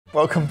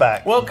Welcome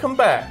back. Welcome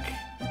back.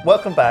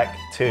 Welcome back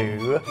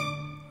to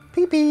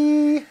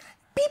Pee-pee.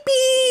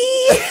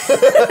 Pee-pee!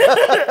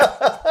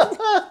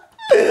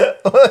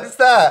 What is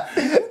that?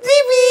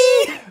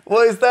 Pee-pee!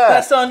 What is that?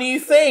 That's our new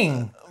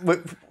thing.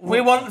 We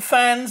want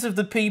fans of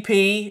the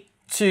PP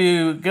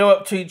to go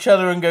up to each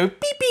other and go,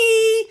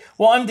 pee-pee!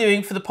 What I'm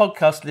doing for the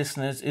podcast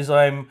listeners is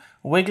I'm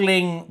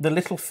wiggling the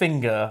little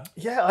finger.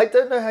 Yeah, I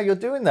don't know how you're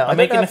doing that. I don't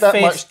making have a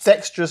that much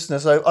fist.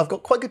 dexterousness. I've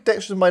got quite good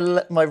dexterous in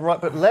my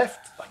right, but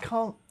left, I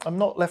can't. I'm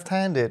not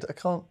left-handed. I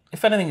can't.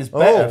 If anything, is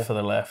better for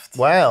the left.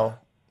 Wow.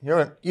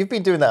 You've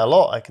been doing that a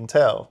lot, I can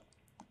tell,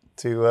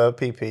 to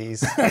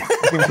PPs.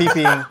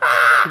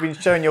 You've been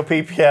showing your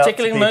PP out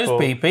Tickling to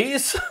those people.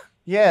 PPs.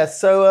 Yeah,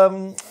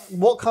 so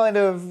what kind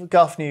of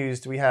guff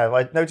news do we have?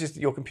 I noticed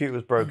that your computer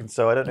was broken,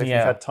 so I don't know if you've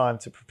had time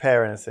to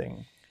prepare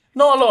anything.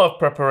 Not a lot of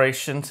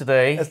preparation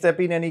today. Has there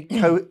been any...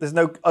 there's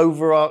no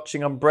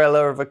overarching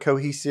umbrella of a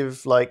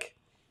cohesive, like,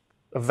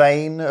 a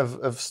vein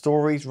of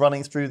stories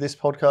running through this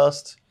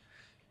podcast?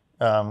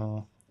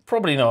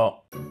 Probably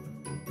not.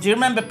 Do you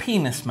remember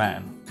Penis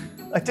Man?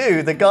 I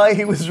do. The guy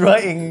who was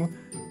writing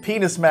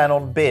Penis Man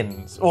on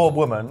bins, or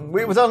woman,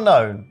 it was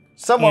unknown.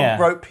 Someone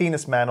wrote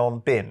Penis Man on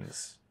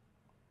bins.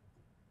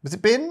 Was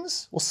it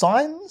bins or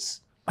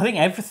signs? I think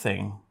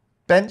everything.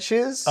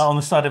 Benches? On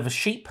the side of a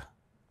sheep.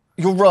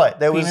 You're right.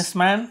 There was Penis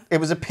Man. It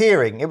was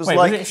appearing. It was Wait,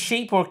 like... was it a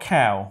sheep or a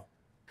cow?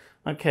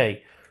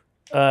 Okay.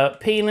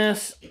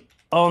 Penis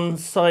on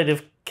side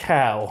of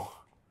cow.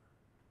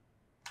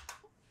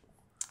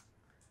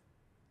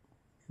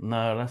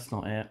 No, that's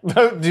not it.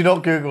 No, do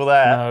not Google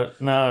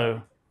that.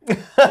 No.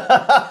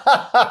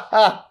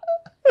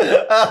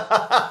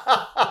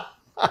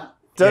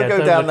 Don't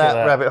go down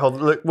that rabbit hole.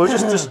 Look, we'll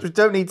just we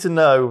don't need to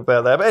know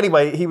about that. But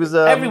anyway, he was...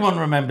 Everyone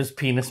remembers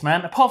Penis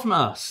Man, apart from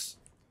us.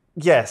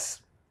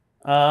 Yes.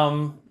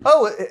 Was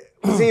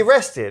he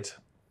arrested?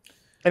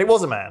 And it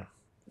was a man.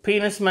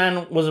 Penis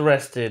Man was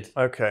arrested.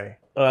 Okay.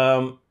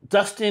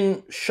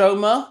 Dustin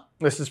Schomer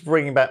This is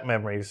bringing back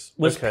memories.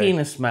 was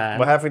Penis Man.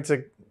 We're having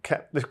to...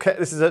 Is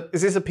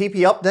this a PP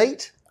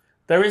update?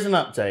 There is an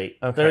update.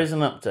 Okay. There is an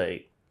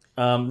update.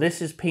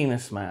 This is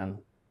Penis Man.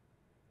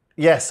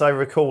 Yes, I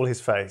recall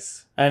his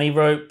face. And he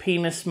wrote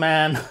Penis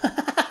Man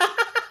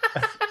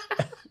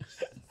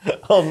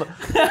on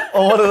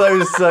one of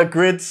those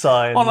grid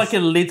signs. on like a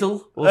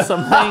Lidl or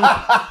something.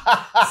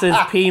 It says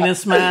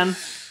Penis Man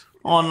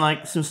on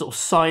like some sort of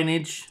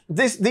signage.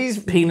 These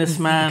Penis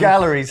Man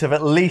galleries have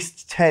at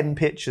least 10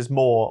 pictures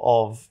more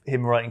of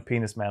him writing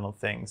Penis Man on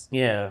things.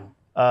 Yeah.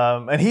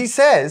 And he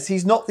says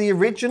he's not the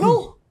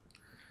original.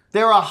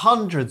 There are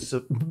hundreds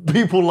of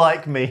people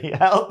like me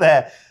out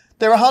there.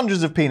 There are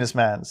hundreds of Penis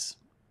Mans.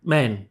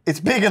 Men. It's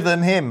bigger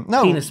than him.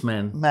 No. Penis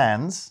Men.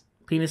 Mans.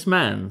 Penis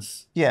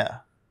Mans. Yeah.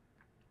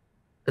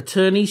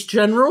 Attorneys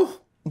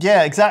General?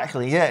 Yeah,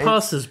 exactly. Yeah.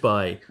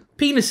 Passers-by.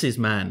 Penises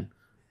Man.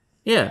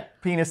 Yeah.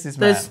 Penises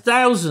Man. There's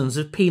thousands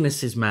of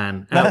Penises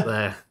Man out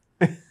there.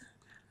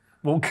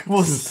 We'll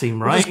Doesn't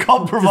seem right. We'll just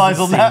compromise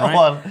on that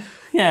one.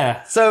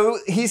 Yeah. So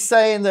he's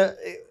saying that,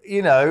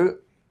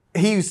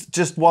 he's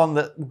just one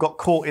that got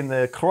caught in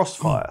the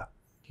crossfire,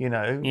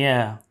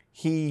 Yeah.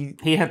 He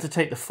had to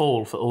take the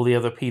fall for all the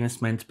other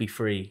penis men to be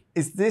free.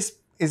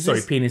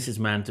 Penises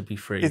Man to be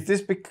free. Is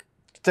this because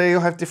they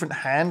all have different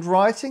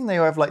handwriting? They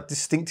all have like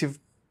distinctive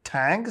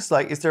tags?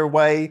 Like, is there a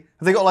way...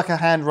 Have they got like a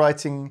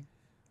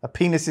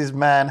Penises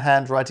Man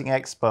handwriting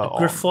expert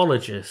on?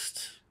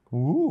 Graphologist.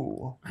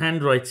 Ooh.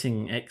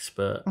 Handwriting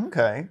expert.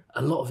 Okay.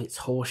 A lot of it's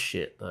horse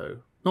shit, though.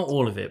 Not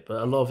all of it,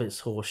 but a lot of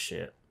it's horse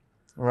shit.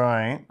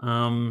 Right.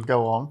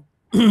 Go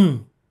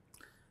on.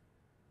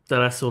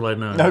 That's all I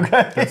know.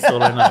 Okay. That's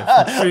all I know.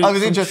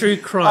 From true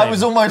crime. I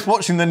was almost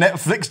watching the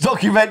Netflix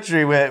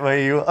documentary where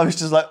I was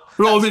just like...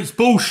 A lot of it's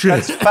bullshit.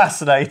 That's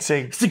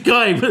fascinating. It's a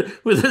guy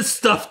with a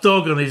stuffed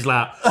dog on his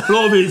lap. A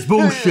lot of it's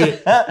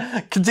bullshit.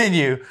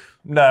 Continue.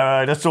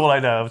 No, that's all I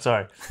know. I'm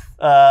sorry.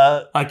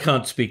 I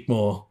can't speak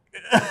more.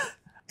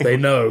 They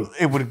know.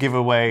 It would give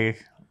away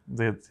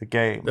the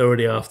game. They're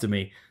already after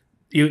me.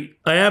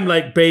 I am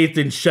like bathed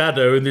in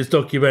shadow in this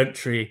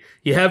documentary.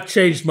 You have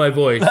changed my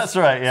voice. That's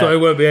right, yeah. So I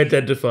won't be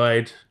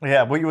identified.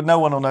 Yeah, but no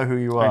one will know who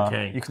you are.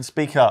 Okay. You can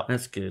speak up.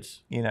 That's good.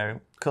 I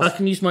I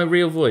can use my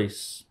real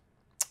voice.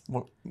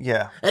 Well,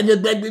 yeah. That's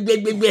my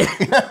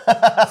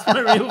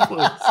real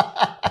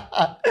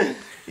voice.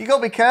 You got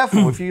to be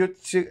careful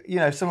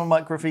if someone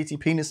might graffiti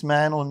Penis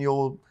Man on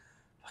your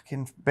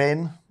fucking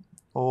bin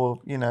or,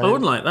 I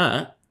wouldn't like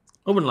that.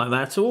 I wouldn't like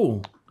that at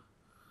all.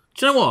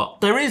 Do you know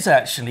what? There is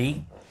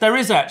actually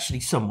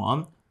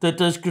someone that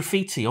does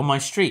graffiti on my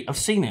street. I've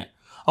seen it.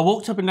 I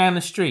walked up and down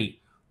the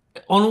street.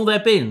 On all their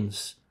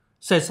bins,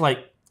 says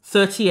like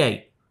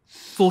 38,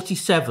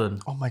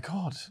 47. Oh my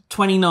God.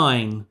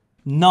 29,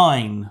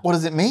 9. What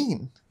does it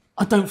mean?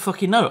 I don't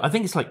fucking know. I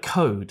think it's like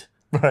code.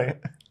 Right.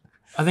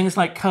 I think it's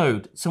like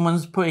code.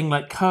 Someone's putting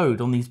like code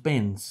on these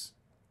bins.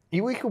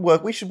 We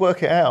should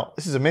work it out.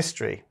 This is a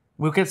mystery.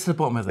 We'll get to the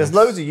bottom of this. There's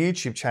loads of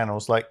YouTube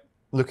channels like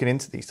looking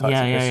into these types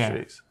of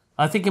mysteries.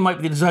 I think it might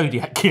be the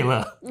Zodiac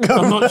Killer.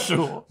 I'm not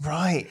sure.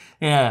 Right.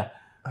 Yeah.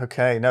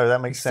 Okay, no,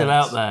 that makes sense. Still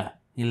out there.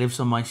 He lives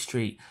on my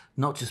street.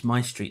 Not just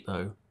my street,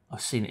 though.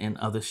 I've seen it in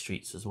other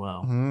streets as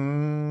well.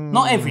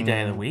 Not every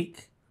day of the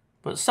week,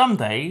 but some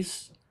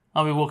days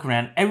I'll be walking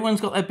around. Everyone's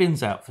got their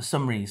bins out for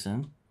some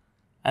reason,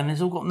 and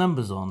they've all got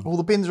numbers on. All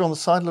the bins are on the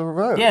side of the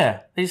road. Yeah,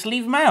 they just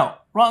leave them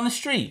out right on the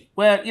street.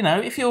 Where, you know,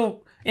 if you're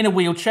in a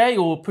wheelchair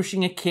or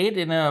pushing a kid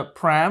in a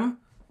pram,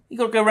 you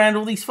got to go around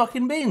all these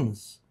fucking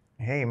bins.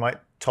 Yeah, you might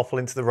topple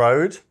into the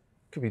road.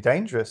 Could be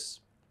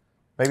dangerous.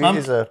 Maybe it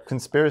is a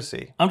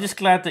conspiracy. I'm just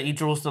glad that he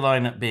draws the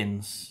line at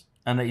bins.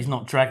 And that he's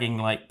not dragging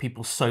like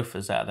people's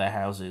sofas out of their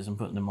houses and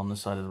putting them on the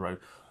side of the road.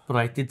 But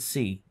I did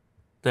see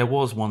there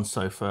was one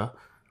sofa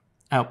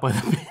out by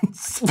the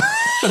bins.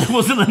 But there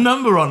wasn't a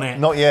number on it.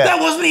 Not yet. There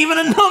wasn't even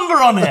a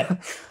number on it.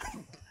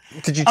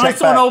 Did you check and I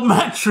saw back? an old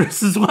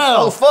mattress as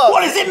well. Oh, fuck.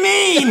 What does it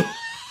mean?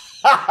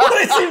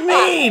 What does it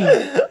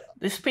mean?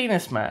 This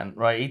penis man,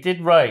 right, he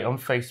did write on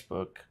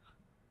Facebook,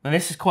 and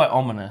this is quite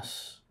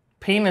ominous.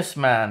 Penis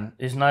man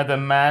is neither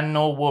man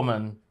nor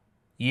woman,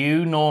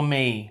 you nor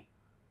me.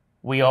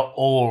 We are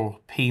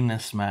all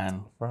penis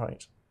man.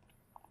 Right.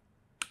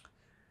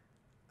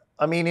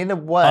 I mean, in a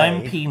way...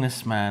 I'm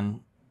penis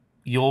man.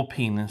 You're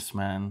penis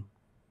man.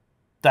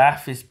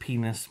 Daff is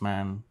penis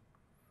man.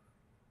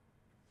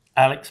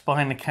 Alex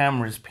behind the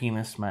camera is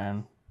penis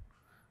man.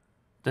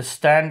 The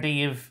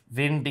standee of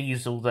Vin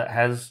Diesel that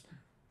has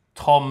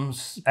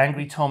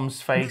Angry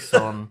Tom's face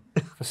on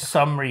for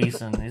some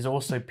reason is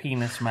also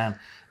penis man.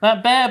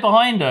 That bear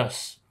behind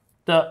us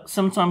that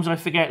sometimes I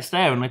forget it's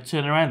there and I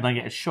turn around and I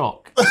get a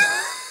shock.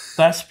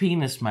 That's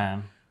penis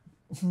man.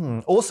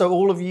 Also,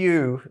 all of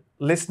you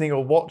listening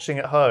or watching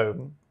at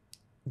home,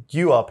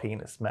 you are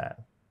penis man.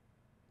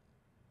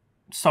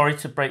 Sorry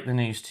to break the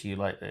news to you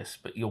like this,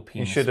 but you're penis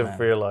man. You should have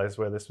realised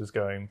where this was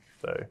going,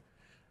 though.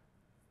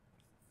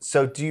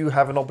 So do you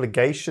have an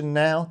obligation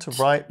now to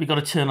write? We've got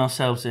to turn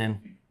ourselves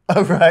in.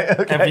 Oh, right,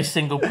 okay. Every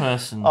single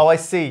person. Oh, I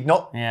see.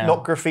 Not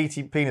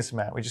graffiti penis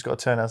man. We just got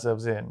to turn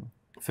ourselves in.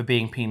 For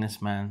being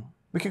penis man.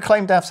 We could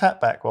claim Daft's hat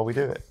back while we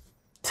do it.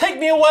 Take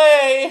me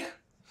away!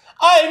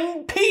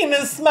 I'm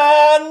penis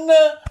man!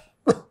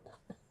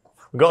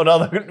 We've got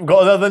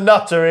another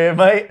nutter here,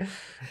 mate.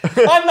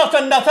 I'm not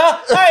a nutter,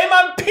 I'm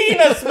a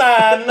penis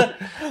man!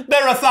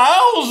 There are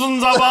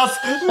thousands of us,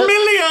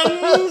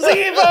 millions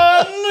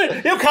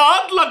even! You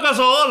can't lock us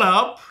all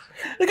up!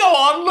 Go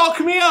on, lock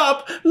me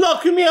up!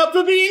 Lock me up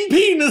for being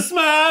penis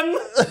man!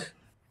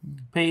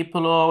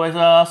 People always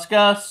ask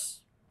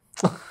us.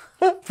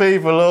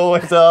 People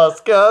always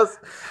ask us.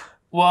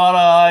 What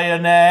are your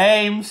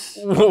names?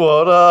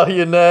 What are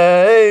your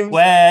names?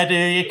 Where do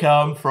you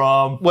come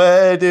from?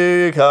 Where do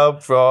you come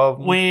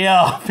from? We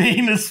are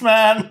penis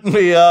man.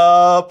 We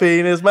are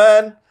penis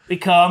man. We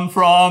come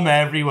from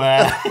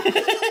everywhere.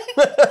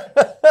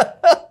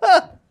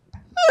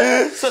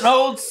 It's an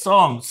old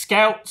song,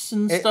 Scouts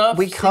and stuff.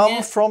 We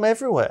come from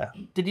everywhere.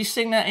 Did you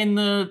sing that in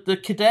the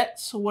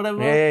cadets or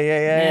whatever?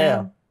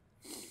 Yeah.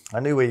 I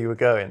knew where you were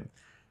going.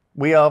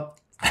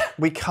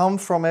 We come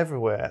from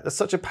everywhere. There's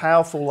such a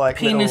powerful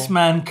penis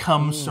man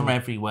comes from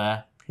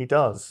everywhere. He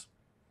does.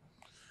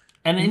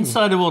 And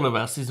inside of all of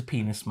us is a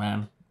penis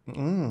man.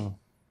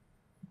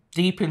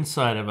 Deep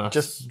inside of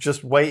us.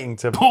 Just waiting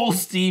to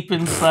balls deep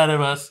inside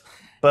of us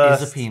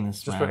burst, is a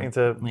penis man. Just waiting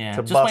to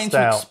just bust waiting to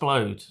out.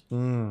 explode.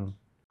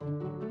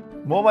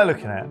 What am I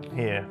looking at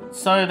here?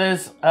 So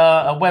there's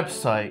a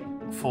website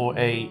for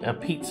a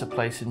pizza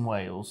place in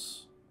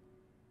Wales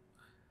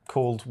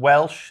called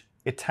Welsh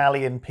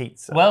Italian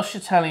Pizza.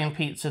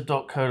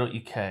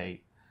 WelshItalianPizza.co.uk.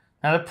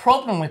 Now the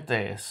problem with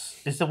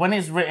this is that when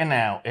it's written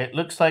out, it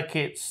looks like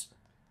it's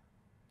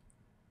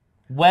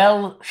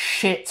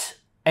shit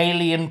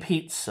alien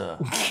pizza.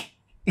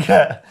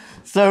 Yeah.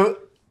 So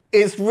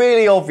it's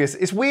really obvious.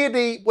 It's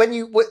weirdly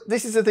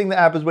this is the thing that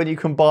happens when you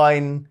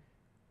combine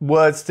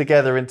words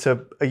together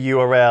into a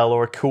URL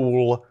or a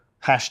cool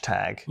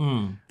hashtag.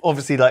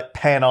 Obviously, like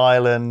Penn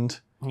Island.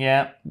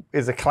 Yeah.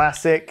 Is a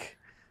classic.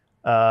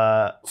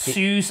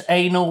 Sue's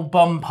Anal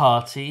Bum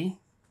Party.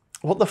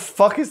 What the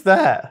fuck is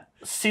that?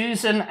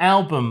 Susan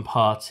Album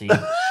Party.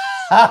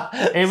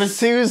 It was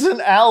Susan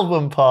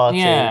Album Party.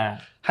 Yeah.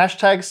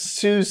 Hashtag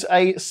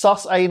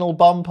sus anal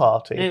bum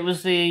party. It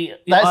was the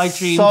That's I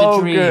Dreamed so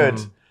a Dream. Good.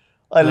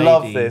 I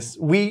love this.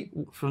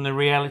 From the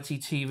reality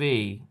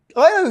TV.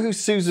 I know who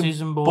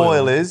Susan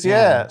Boyle is.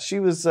 Yeah. She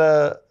was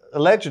a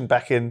legend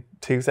back in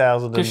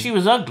 2000. Because she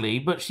was ugly,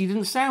 but she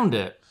didn't sound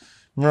it.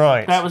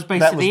 Right. That was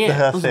basically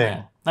her wasn't thing.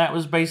 it? That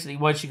was basically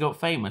why she got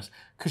famous.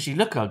 Because she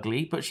look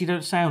ugly, but she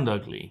don't sound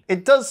ugly.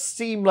 It does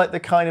seem like the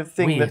kind of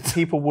thing that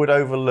people would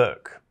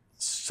overlook.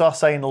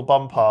 Sus anal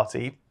bum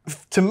party.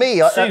 To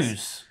me,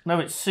 Sue's. No,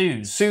 it's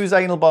Sue's. Sue's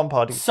anal bum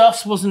party.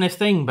 Sus wasn't a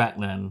thing back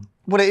then.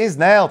 Well, it is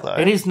now, though.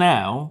 It is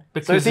now.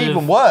 Because so it's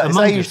even worse. It's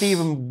aged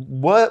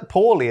even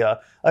poorlier.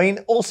 I mean,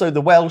 also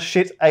the Welsh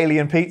shit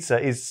alien pizza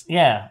is...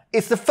 Yeah.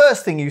 It's the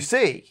first thing you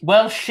see.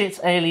 Welsh shit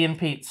alien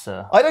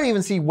pizza. I don't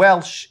even see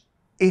Welsh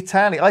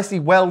Italian. I see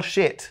Welsh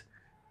shit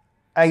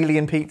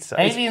alien pizza.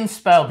 Alien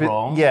spelled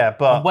wrong. Yeah,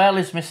 but... Well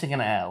is missing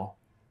an L.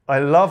 I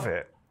love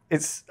it.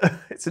 It's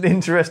an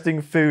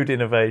interesting food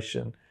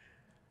innovation.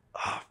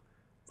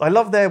 I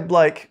love their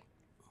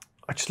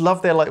I just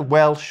love their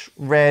Welsh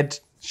red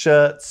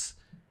shirts.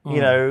 You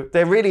know,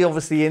 they're really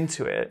obviously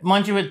into it.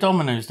 Mind you, at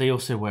Domino's, they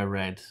also wear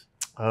red.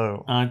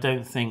 Oh. And I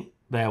don't think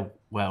they're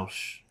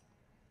Welsh.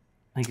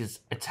 I think it's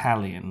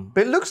Italian.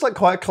 But it looks like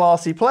quite a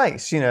classy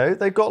place, you know.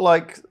 They've got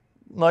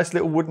nice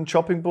little wooden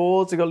chopping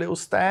boards. They've got a little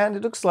stand.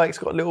 It looks like it's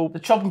got a little... The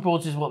chopping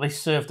boards is what they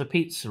serve the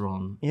pizza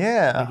on.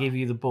 Yeah. They give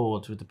you the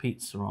board with the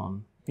pizza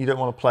on. You don't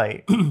want a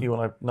plate. You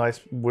want a nice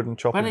wooden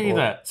chopping board. Where do they do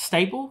that?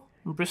 Stable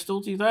in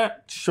Bristol do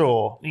that?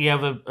 Sure. You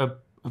have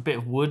a bit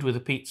of wood with a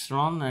pizza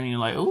on and you're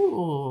like,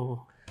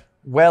 ooh.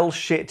 Well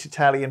shit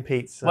Italian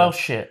pizza. Well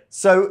shit.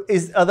 So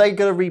are they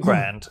going to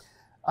rebrand?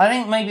 I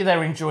think maybe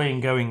they're enjoying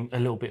going a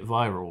little bit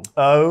viral.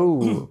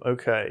 Oh,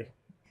 okay.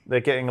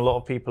 They're getting a lot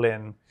of people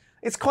in.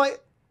 It's quite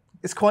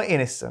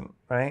innocent,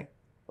 right?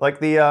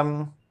 Like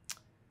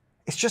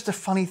it's just a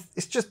funny.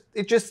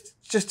 It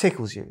just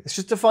tickles you. It's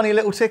just a funny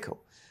little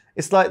tickle.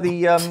 It's like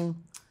the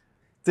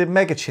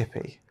mega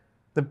chippy,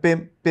 the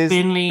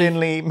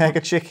Binley mega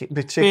chippy.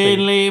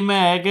 Binley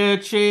mega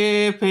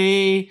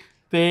chippy.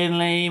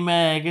 Binley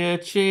mega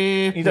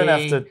chippy. You don't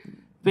have to.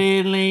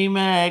 Binley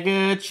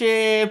mega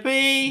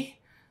chippy.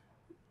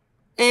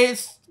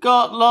 It's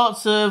got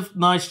lots of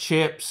nice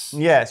chips.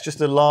 Yeah, it's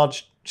just a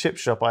large chip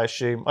shop, I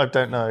assume. I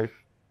don't know.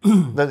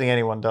 Don't think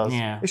anyone does.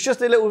 Yeah. It's just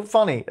a little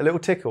funny, a little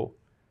tickle.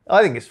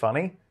 I think it's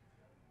funny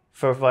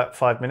for about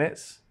 5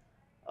 minutes.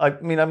 I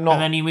mean, I'm not...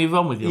 And then you move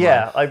on with your life.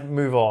 Yeah, I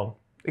move on.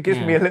 It gives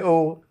me a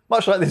little...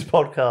 Much like this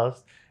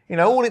podcast. You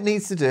know, all it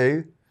needs to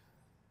do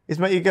is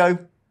make you go,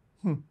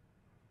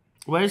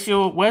 Where's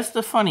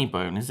the funny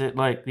bone? Is it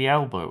like the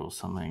elbow or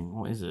something?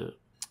 What is it?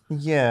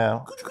 yeah.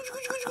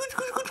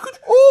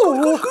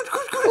 Ooh,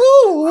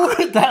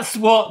 ooh. That's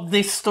what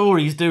this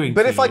story's doing.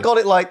 But if I got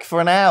it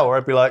for an hour,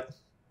 I'd be like,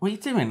 what are you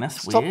doing?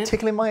 That's stop weird.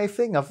 tickling my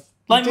thing.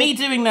 Me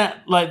doing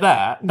that like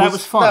that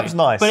was fine. That was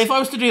nice. But if I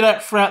was to do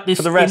that throughout this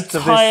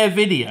entire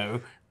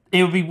video,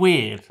 it would be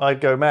weird.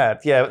 I'd go mad.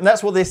 Yeah, and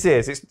that's what this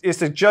is.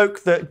 It's a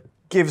joke that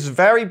gives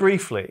very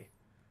briefly.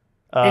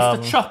 It's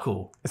the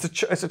chuckle. It's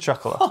a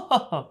chuckler.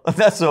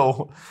 That's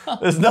all.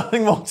 There's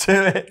nothing more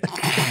to it.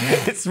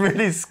 It's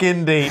really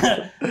skin deep.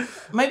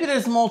 Maybe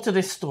there's more to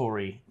this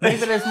story.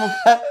 Maybe there's more.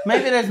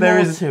 Maybe there's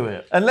more to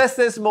it. Unless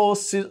there's more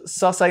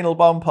sus anal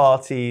bum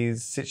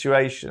parties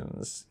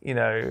situations, you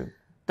know.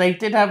 They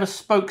did have a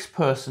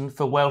spokesperson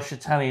for Welsh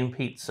Italian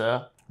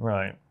pizza.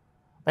 Right.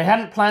 They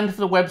hadn't planned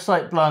for the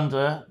website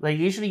blunder. They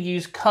usually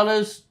use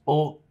colours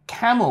or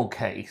camel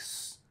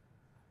case.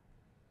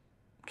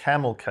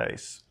 Camel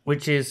case.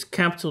 Which is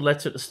capital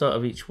letter at the start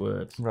of each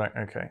word. Right,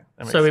 okay.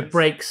 So it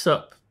breaks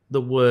up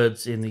the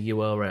words in the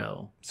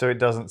URL. So it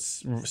doesn't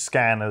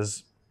scan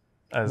as...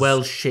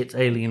 Welsh shit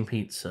alien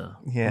pizza.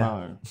 Yeah.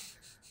 No.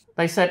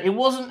 They said, it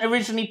wasn't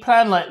originally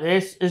planned like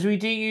this, as we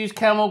do use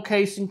camel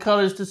case and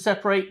colours to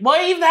separate...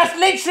 Why, that's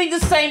literally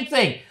the same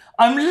thing.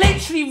 I'm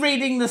literally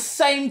reading the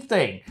same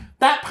thing.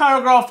 That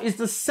paragraph is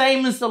the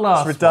same as the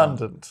last one. It's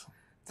redundant.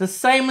 The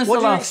same as the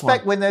last one. What do you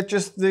expect when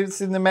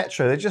it's in the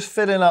metro? They're just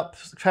filling up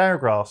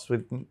paragraphs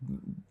with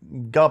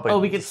gubbins. Oh,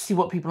 we get to see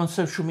what people on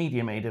social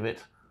media made of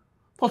it.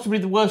 Possibly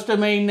the worst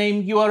domain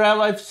name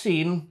URL I've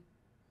seen.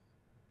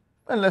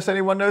 Unless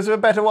anyone knows of a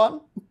better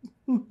one.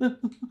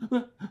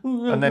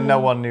 And then no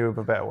one knew of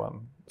a better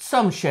one.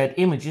 Some shared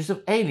images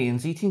of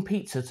aliens eating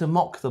pizza to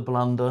mock the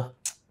blunder.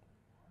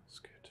 That's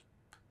good.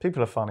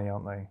 People are funny,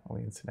 aren't they, on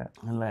the internet?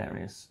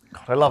 Hilarious.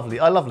 God, I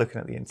love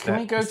looking at the internet. Can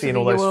we go to seeing the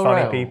all those URL?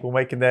 funny people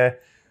making their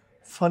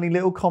funny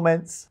little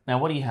comments. Now,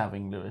 what are you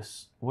having,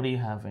 Lewis? What are you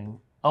having?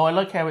 Oh, I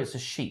like how it's a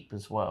sheep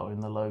as well in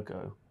the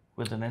logo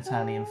with an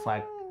Italian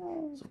flag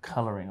sort of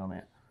colouring on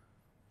it.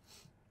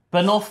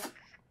 Banoff.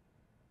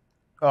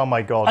 Oh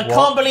my God. I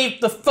can't believe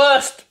the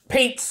first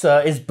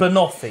pizza is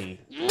banoffee.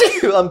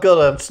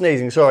 I'm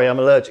sneezing. Sorry, I'm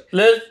allergic.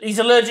 He's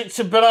allergic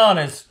to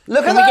bananas.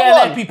 Look Can at we that get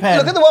one. an EpiPen?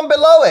 Look at the one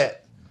below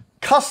it.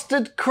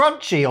 Custard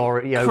crunchy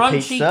Oreo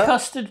Crunchy pizza.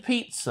 custard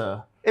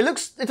pizza. It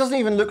doesn't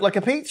even look like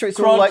a pizza. It's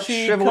all like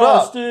shriveled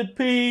up. Custard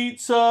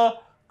pizza.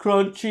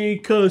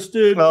 Crunchy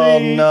custard pizza. Oh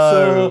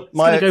no. It's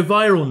going to go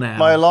viral now.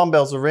 My alarm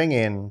bells are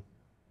ringing.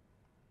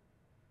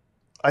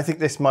 I think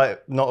this might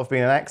not have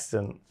been an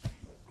accident.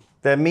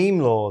 They're meme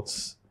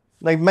lords.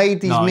 They've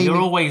made these No, meme... you're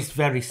always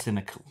very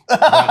cynical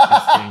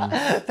about these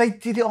things. They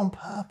did it on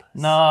purpose.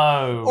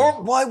 No.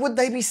 Or why would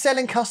they be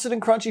selling custard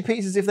and crunchy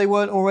pizzas if they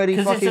weren't already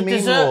Because fucking it's a meme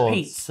dessert lords?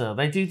 pizza.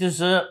 They do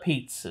dessert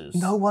pizzas.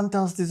 No one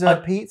does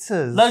dessert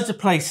pizzas. Loads of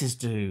places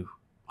do.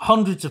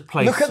 Hundreds of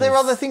places. Look at their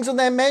other things on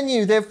their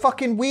menu. They're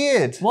fucking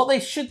weird. What they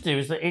should do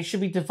is that it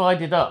should be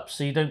divided up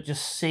so you don't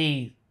just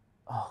see...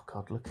 Oh,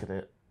 God, look at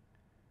it.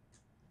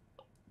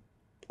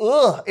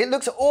 Ugh, it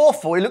looks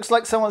awful. It looks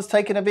like someone's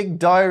taken a big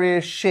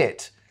diarrhea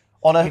shit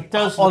on a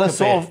sort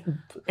of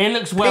it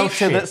looks well pizza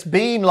shit. that's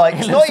been like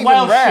it's It not looks even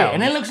well round. shit,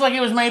 and it looks like it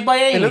was made by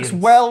aliens. It looks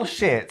well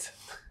shit.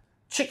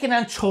 Chicken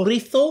and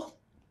chorizo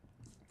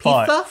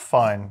Fine, pizza.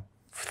 fine.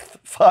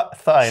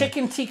 Fine.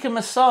 Chicken tikka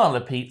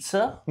masala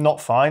pizza. Not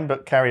fine,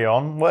 but carry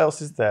on. What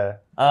else is there?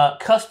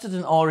 Custard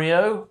and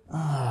Oreo.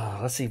 Oh,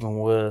 that's even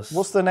worse.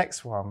 What's the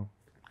next one?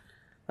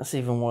 That's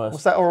even worse.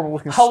 What's that horrible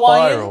looking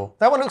Hawaiian? spiral?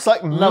 That one looks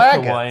like Love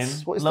maggots. Hawaiian.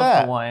 What is Love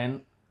that?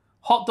 Hawaiian.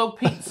 Hot dog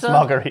pizza.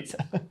 Margarita.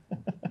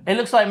 It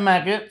looks like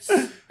maggots.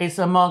 It's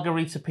a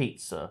margarita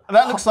pizza.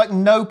 That looks like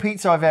no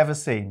pizza I've ever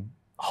seen.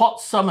 Hot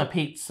summer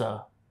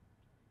pizza.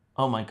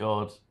 Oh my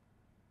god.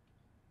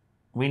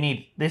 We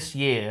need this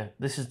year.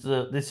 This is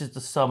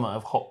the summer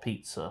of hot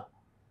pizza.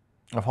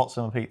 Of hot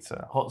summer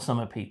pizza. Hot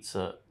summer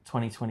pizza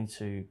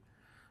 2022.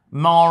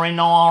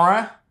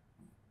 Marinara.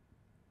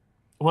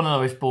 One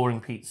of those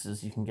boring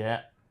pizzas you can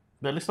get.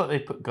 But it looks like they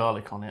put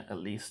garlic on it at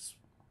least.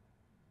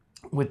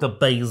 With the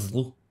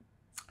basil.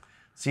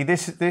 See,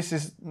 this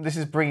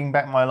is bringing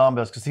back my alarm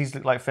bells because these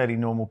look like fairly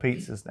normal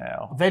pizzas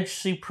now. Veg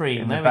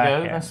Supreme. There we back go.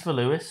 end. That's for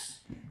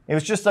Lewis. It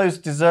was just those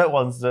dessert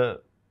ones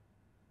that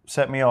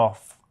set me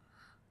off.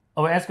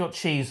 Oh, it has got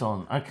cheese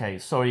on. Okay,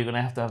 sorry, you're going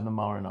to have the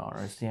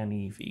marinara. It's the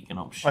only vegan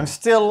option. I'm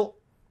still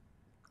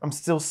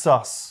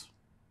sus,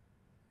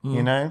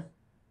 you know,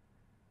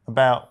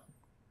 about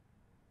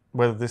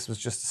whether this was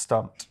just a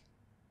stunt.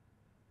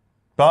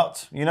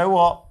 But you know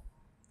what?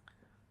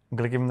 I'm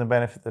going to give them the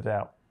benefit of the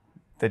doubt.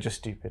 They're just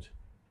stupid.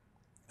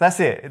 That's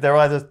it. They're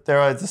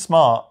either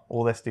smart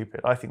or they're stupid.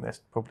 I think they're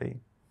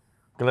probably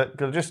going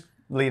to just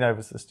lean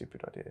over to the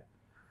stupid idea.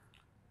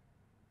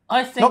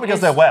 I think Not because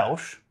they're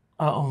Welsh.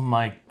 Oh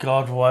my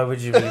God! Why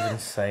would you even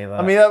say that?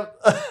 I mean,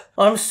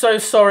 I'm so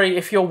sorry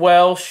if you're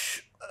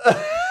Welsh.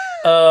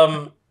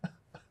 I'm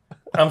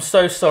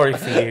so sorry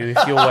for you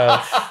if you're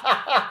Welsh.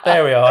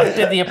 There we are. I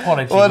did the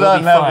apology. well done,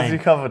 be now fine. because you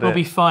covered it. We'll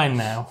be fine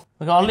now.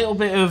 We've got a little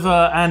bit of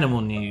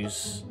animal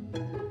news.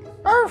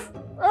 Arf,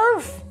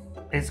 arf.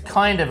 It's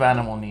kind of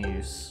animal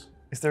news.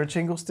 Is there a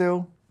jingle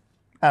still?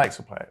 Alex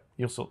will play it.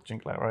 You'll sort the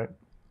jingle out, right?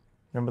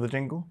 Remember the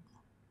jingle?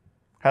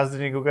 How's the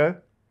jingle go?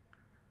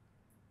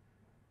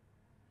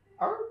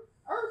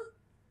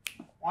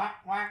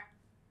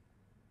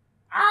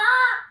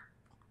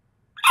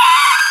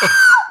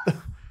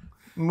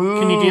 Moo.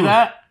 Can you do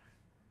that?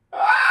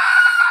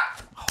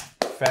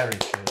 Very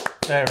good.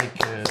 Very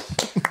good.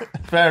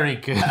 Very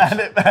good.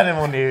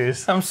 Animal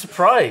news. I'm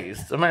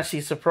surprised. I'm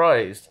actually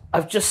surprised.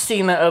 I've just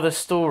seen that other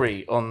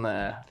story on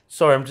there.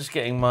 Sorry, I'm just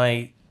getting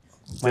my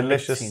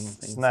Delicious nicotine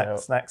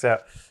things snacks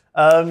out.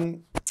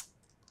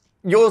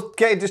 You're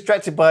getting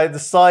distracted by the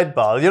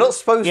sidebar. You're not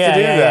supposed to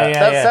do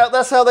that.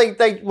 That's how they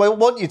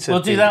want you to.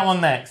 We'll do that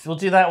one next.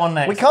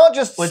 We can't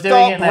just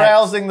start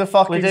browsing the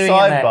fucking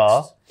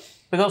sidebar.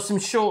 We've got some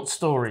short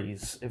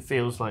stories, it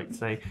feels like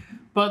today.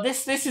 But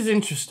this is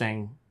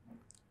interesting.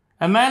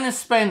 A man has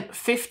spent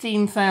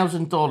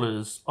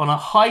 $15,000 on a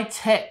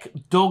high-tech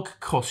dog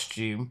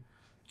costume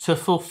to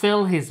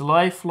fulfill his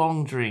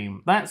lifelong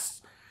dream.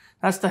 That's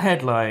the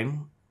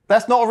headline.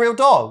 That's not a real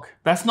dog.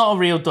 That's not a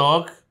real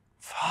dog.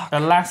 Fuck. A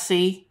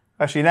lassie.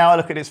 Actually, now I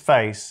look at its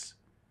face,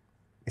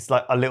 it's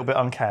like a little bit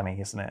uncanny,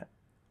 isn't it?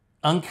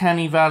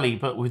 Uncanny Valley,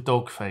 but with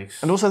dog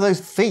face. And also those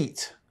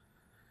feet.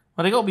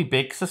 Well, they got to be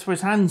big because that's where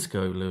his hands go,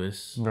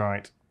 Lewis.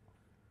 Right.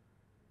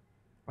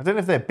 I don't know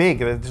if they're big.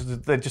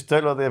 They just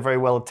don't look like they're very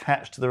well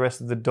attached to the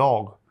rest of the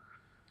dog.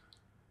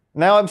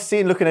 Now I'm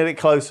looking at it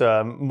closer,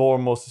 I'm more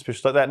and more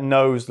suspicious. Like that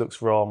nose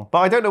looks wrong. But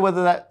I don't know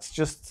whether that's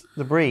just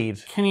the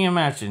breed. Can you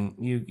imagine?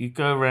 You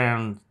go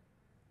around,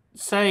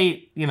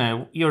 say,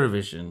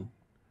 Eurovision.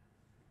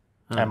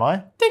 Am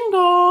I? Ding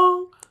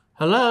dong!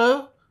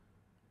 Hello?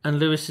 And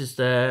Lewis is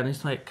there, and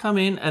he's like, come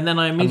in. And then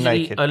I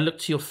immediately look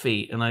to your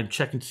feet, and I'm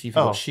checking to see if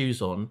you've got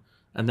shoes on.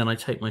 And then I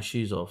take my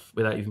shoes off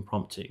without even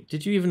prompting.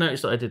 Did you even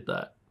notice that I did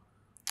that?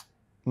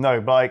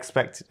 No, but I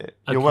expected it.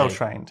 You're Okay. well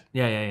trained.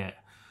 Yeah.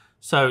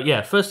 So,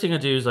 first thing I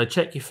do is I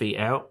check your feet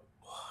out.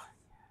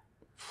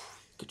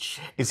 Good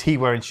shit. Is he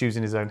wearing shoes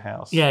in his own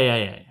house?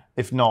 Yeah.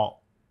 If not,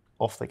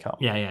 off they come.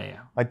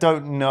 Yeah. I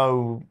don't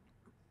know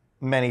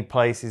many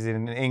places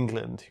in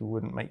England who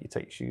wouldn't make you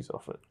take your shoes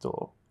off at the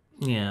door.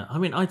 Yeah, I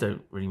mean, I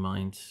don't really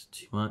mind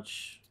too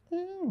much.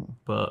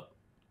 But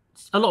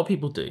a lot of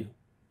people do.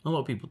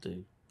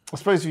 I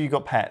suppose if you've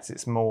got pets,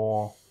 it's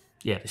more...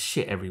 Yeah, there's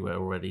shit everywhere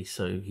already,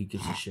 so who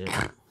gives a shit?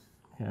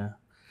 Yeah.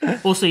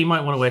 Also, you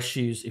might want to wear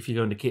shoes if you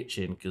go in the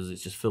kitchen because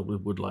it's just filled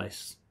with wood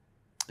lice.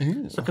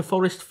 Ooh. It's like a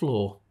forest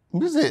floor.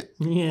 Is it?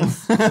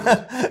 Yes.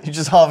 You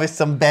just harvest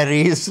some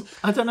berries.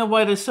 I don't know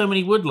why there's so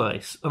many wood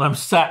lice. And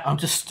I'm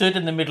just stood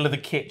in the middle of the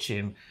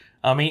kitchen.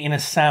 I'm eating a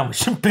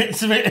sandwich and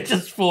bits of it are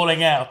just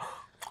falling out.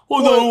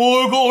 I don't know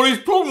why I got all this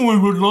problem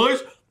with wood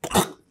lice.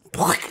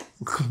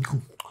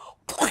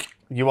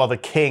 You are the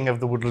king of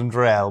the woodland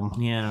realm.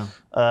 Yeah.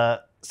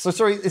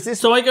 Sorry, is this...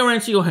 So I go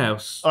around to your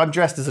house. I'm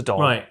dressed as a dog.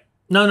 Right.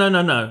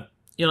 No.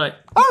 You're like,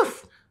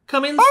 Arf!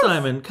 Come in,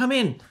 Simon, come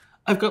in.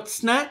 I've got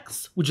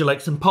snacks. Would you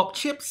like some pop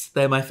chips?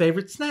 They're my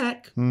favourite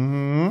snack.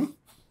 Mm-hmm.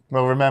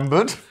 Well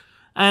remembered.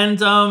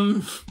 And,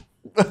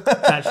 it's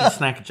actually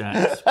Snack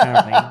Jacks,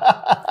 apparently.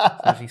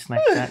 It's actually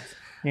Snack Jacks.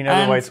 You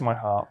know the way to my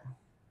heart.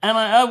 And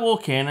I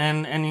walk in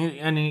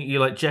and you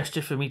like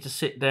gesture for me to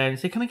sit down and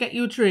say, can I get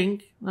you a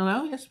drink? And I'm like,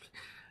 oh, yes.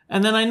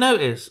 And then I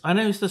noticed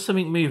there's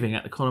something moving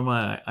at the corner of my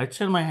eye. I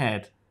turn my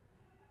head,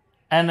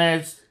 and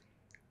there's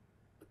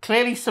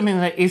clearly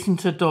something that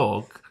isn't a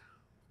dog,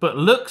 but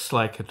looks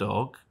like a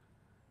dog,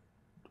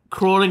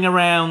 crawling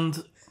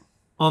around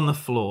on the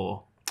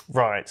floor.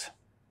 Right.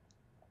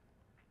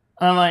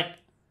 And I'm like,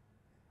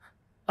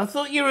 I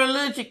thought you were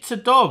allergic to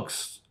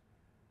dogs.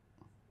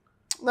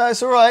 No,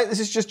 it's all right. This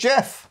is just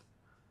Jeff,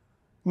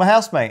 my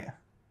housemate.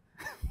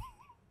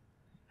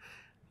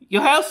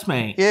 Your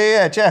housemate?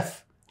 Yeah, Jeff.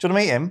 Do you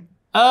want to meet him?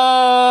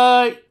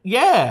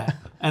 Yeah.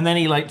 And then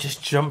he like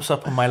just jumps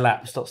up on my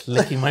lap, starts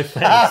licking my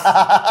face.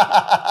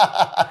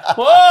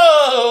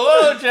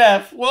 Whoa,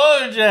 Jeff.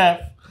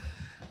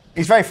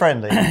 He's very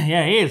friendly.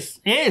 Yeah, he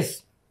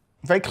is.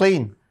 Very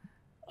clean.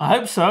 I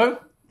hope so.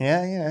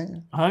 Yeah.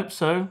 I hope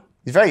so.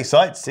 He's very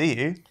excited to see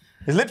you.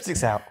 His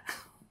lipstick's out.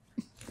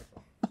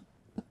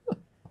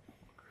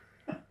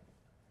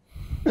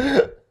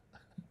 I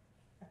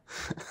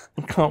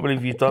can't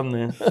believe you've done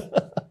this.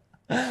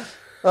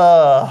 Look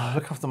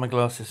after my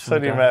glasses. It's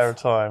only a matter of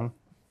time.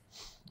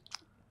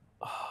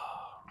 Okay.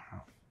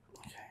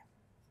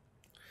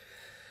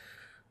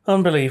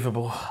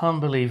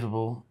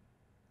 Unbelievable.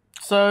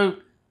 So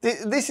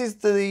this is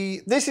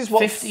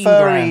what $15 furries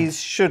grand.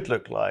 should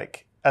look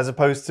like, as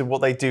opposed to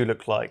what they do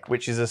look like,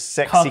 which is a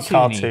sexy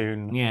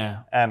cartoon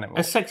animal.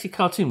 A sexy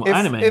cartoon,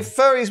 anime. If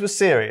furries were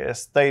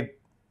serious, they'd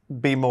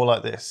be more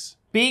like this.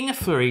 Being a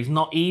furry is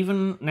not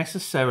even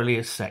necessarily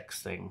a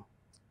sex thing,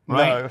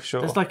 right? No,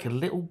 sure. There's like a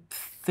little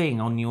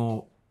thing on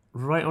your,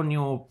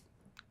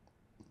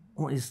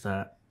 what is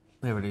that?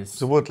 There it is.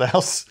 It's a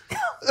woodlouse.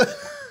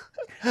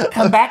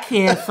 Come back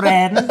here,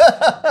 friend.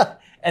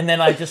 And then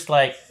I just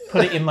like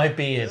put it in my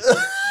beard.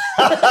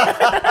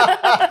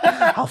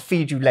 I'll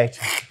feed you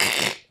later.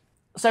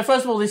 So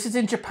first of all, this is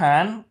in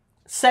Japan.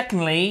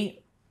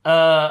 Secondly,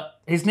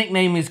 his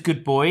nickname is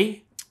Good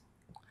Boy.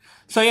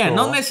 So yeah, Sure.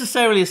 not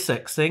necessarily a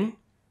sex thing.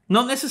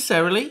 Not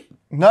necessarily.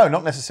 No,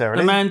 not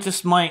necessarily. The man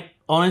just might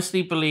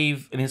honestly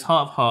believe in his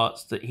heart of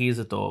hearts that he is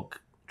a dog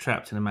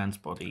trapped in a man's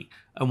body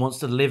and wants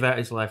to live out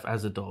his life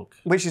as a dog.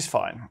 Which is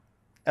fine.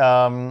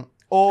 Or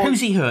Who's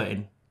he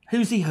hurting?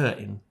 His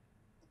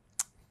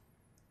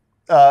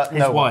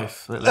no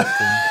wife that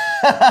left him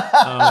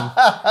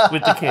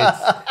with the kids.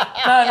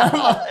 No,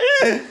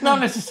 not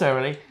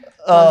necessarily.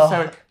 Not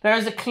necessarily. There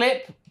is a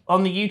clip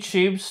on the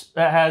YouTubes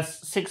that has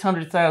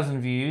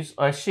 600,000 views.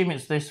 I assume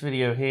it's this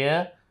video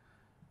here.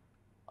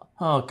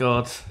 Oh,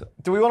 God.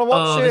 Do we want to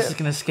watch it? This is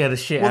going to scare the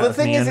shit Well, out the of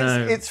me, thing is, I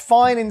know. it's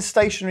fine in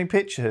stationary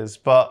pictures,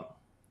 but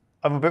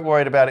I'm a bit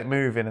worried about it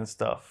moving and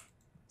stuff.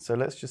 So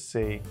let's just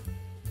see.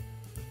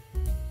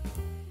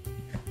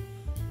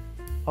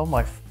 Oh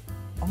my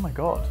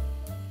God.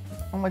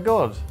 Oh my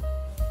God.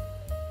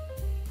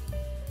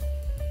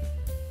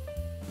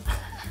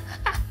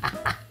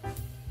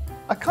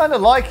 I kind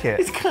of like it.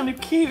 It's kind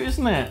of cute,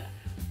 isn't it?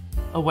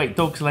 Oh, wait,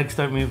 dogs' legs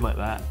don't move like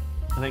that.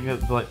 I think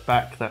it's like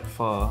back that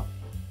far.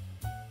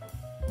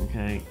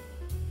 Okay.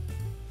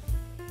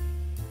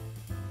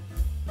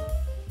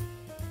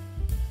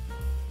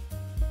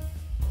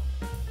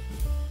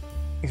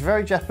 He's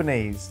very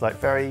Japanese, like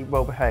very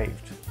well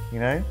behaved, you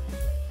know?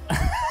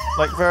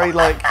 Like very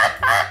like,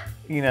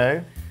 you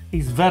know?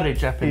 He's very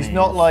Japanese. He's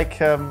not like,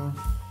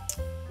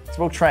 he's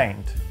well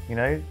trained, you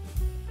know?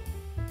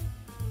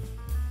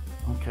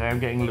 Okay, I'm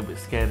getting a little bit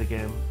scared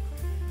again.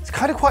 It's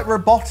kind of quite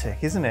robotic,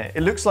 isn't it?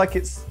 It looks like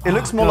it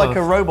looks more like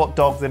a robot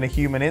dog than a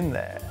human in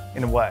there,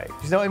 in a way. Do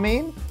you know what I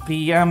mean?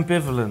 The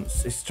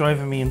ambivalence is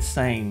driving me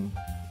insane.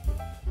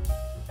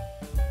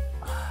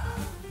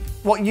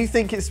 What, you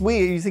think it's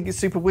weird? You think it's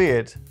super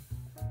weird?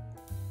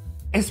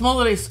 It's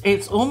more that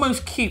it's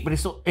almost cute, but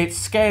it's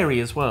scary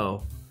as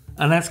well.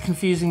 And that's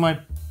confusing my...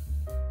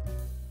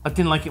 I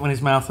didn't like it when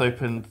his mouth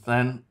opened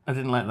then. I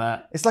didn't like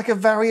that. It's like a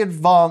very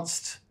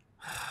advanced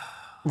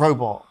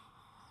robot.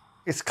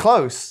 It's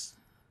close.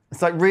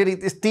 It's like really,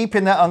 it's deep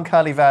in that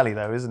uncanny valley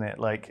though, isn't it?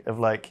 Like,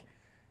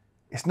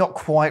 it's not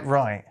quite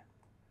right.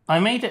 I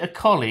made it a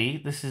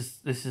collie. This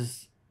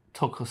is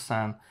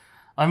Toko-san.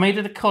 I made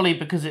it a collie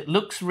because it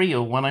looks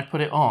real when I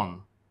put it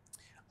on.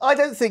 I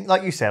don't think,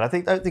 like you said,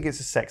 don't think it's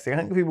a sex thing. I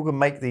think people can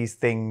make these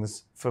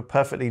things for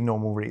perfectly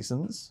normal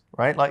reasons,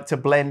 right? Like to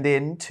blend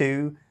in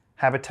to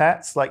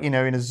habitats. Like, you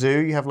know, in a zoo,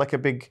 you have like a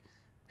big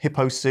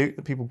hippo suit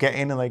that people get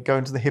in and they go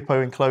into the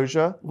hippo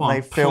enclosure. What,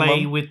 and they film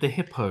play them. with the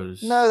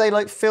hippos? No, they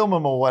like film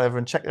them or whatever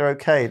and check they're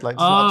okay. Like, just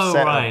not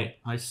upset them. Right.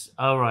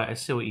 I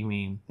see what you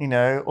mean. You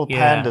know, or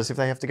Yeah. pandas. If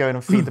they have to go in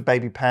and feed the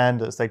baby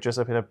pandas, they dress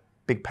up in a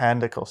big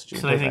panda costume.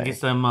 So they think it's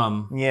their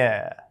mum.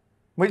 Yeah.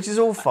 Which is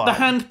all fine. The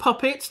hand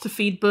puppets to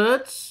feed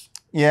birds.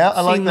 Yeah,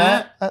 I like Seen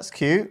that. that. That's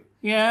cute.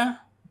 Yeah.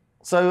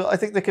 So I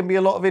think there can be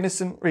a lot of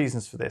innocent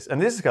reasons for this.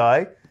 And this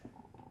guy,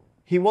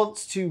 he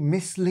wants to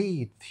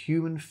mislead the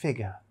human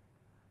figure.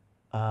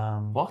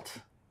 What?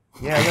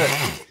 Yeah,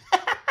 look.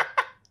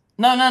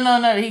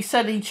 No. He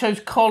said he chose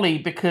collie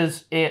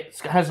because it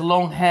has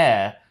long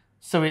hair,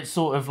 so it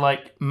sort of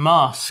like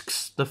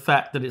masks the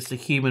fact that it's a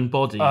human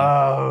body.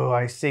 Oh,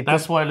 I see.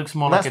 That's why it looks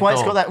more like a dog. That's why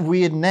it's got that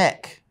weird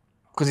neck.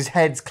 Because his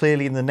head's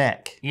clearly in the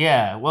neck.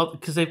 Yeah, well,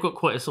 because they've got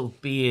quite a sort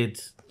of beard,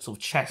 sort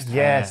of chest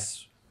hair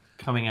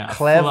coming out.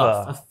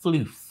 Clever. A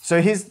floof.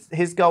 So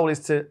his goal is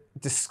to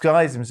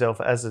disguise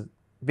himself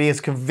be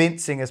as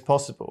convincing as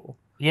possible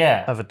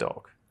of a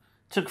dog.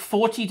 Took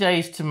 40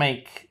 days to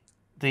make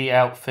the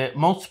outfit,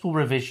 multiple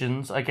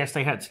revisions. I guess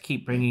they had to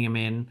keep bringing him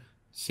in,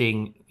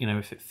 seeing,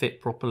 if it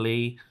fit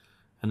properly,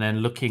 and then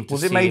looking to see.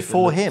 Was it made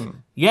for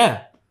him?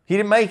 Yeah. He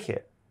didn't make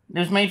it? It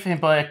was made for him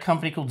by a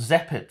company called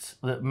Zeppet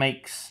that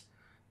makes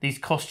these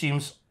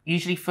costumes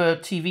usually for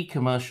TV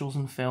commercials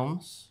and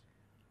films.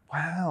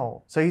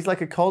 Wow. So he's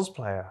like a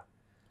cosplayer.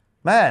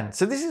 Man,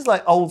 so this is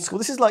like old school.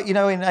 This is like, in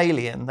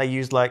Alien, they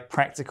used like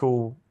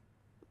practical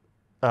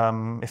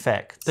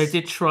effects. They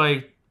did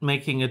try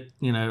making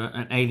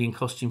an alien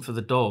costume for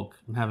the dog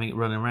and having it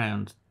run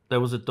around. There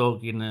was a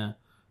dog in an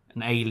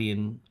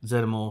alien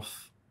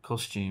xenomorph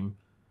costume,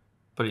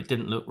 but it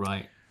didn't look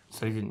right,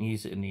 so they didn't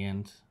use it in the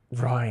end.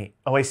 Right.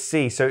 Oh, I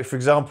see. So, for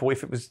example,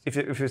 if it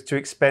was too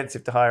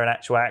expensive to hire an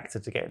actual actor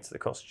to get into the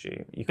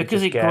costume, you could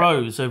because it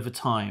grows over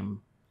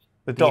time.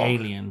 The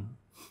alien.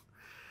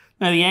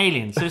 No, the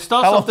alien. So it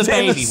starts off the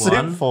baby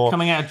one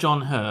coming out of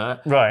John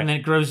Hurt, right, and then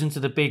it grows into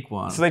the big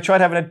one. So they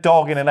tried having a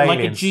dog in an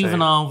alien like a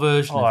juvenile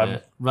version of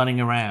it running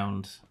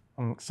around.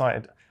 I'm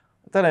excited.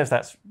 I don't know if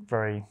that's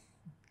very.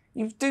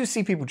 You do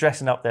see people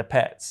dressing up their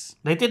pets.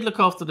 They did look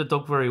after the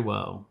dog very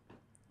well.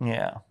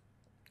 Yeah.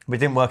 But it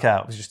didn't work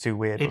out. It was just too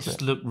weird. It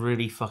just looked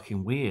really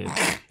fucking weird.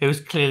 It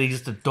was clearly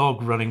just a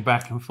dog running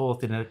back and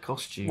forth in a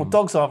costume. Well,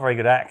 dogs aren't very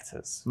good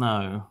actors.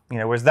 No.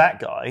 Whereas that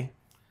guy,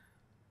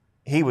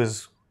 he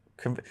was...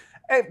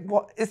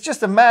 It's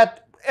just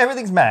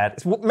everything's mad.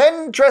 It's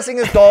men dressing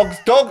as dogs,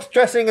 dogs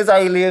dressing as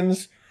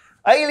aliens,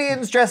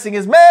 aliens dressing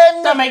as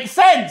men. That makes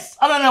sense.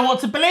 I don't know what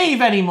to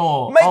believe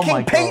anymore.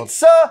 Making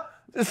pizza.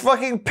 There's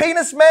fucking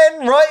penis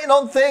men writing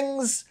on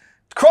things.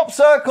 Crop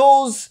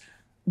circles.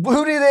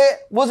 Who did it?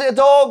 Was it a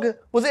dog?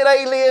 Was it an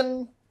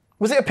alien?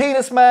 Was it a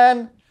penis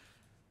man?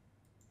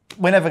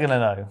 We're never going to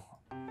know.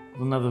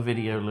 Another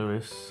video,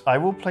 Lewis. I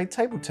will play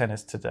table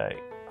tennis today.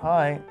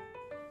 Hi.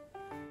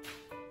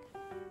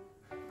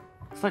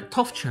 It's like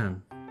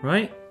Toff-chan,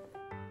 right?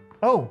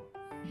 Oh.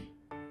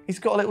 He's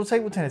got a little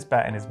table tennis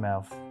bat in his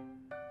mouth.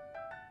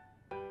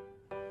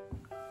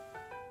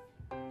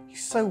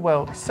 He's so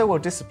well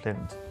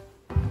disciplined.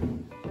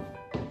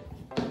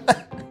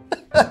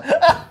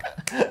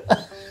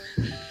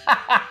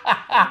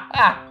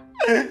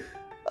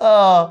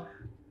 Oh,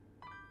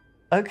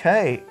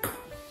 okay.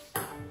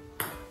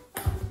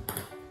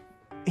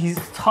 He's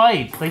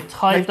tied. They've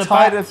tied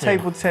a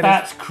table tennis.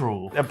 That's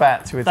cruel. A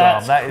bat to his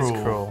arm. That is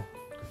cruel.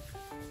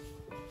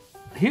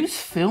 Who's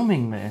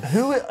filming this?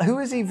 Who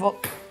is he?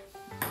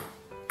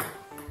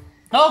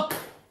 Oh!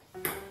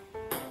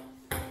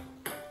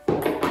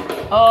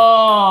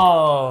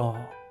 Oh!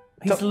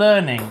 He's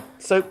learning.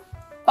 So.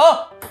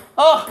 Oh!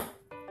 Oh!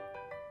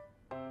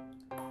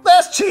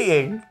 That's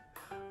cheating.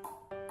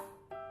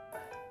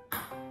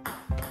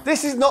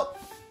 This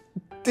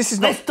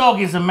dog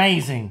is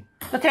amazing.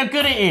 Look how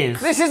good it is.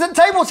 This isn't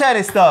table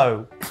tennis,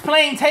 though. It's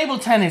playing table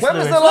tennis, When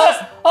was the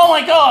last... Oh,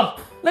 my God.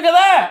 Look at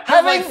that.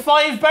 Having like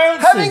 5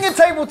 bounces. Having a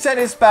table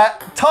tennis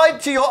bat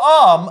tied to your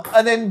arm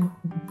and then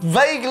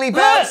vaguely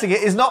bouncing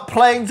it is not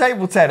playing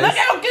table tennis. Look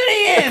how good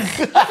he is.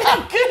 Look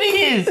how good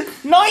he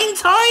is. 9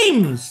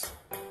 times.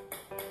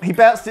 He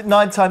bounced it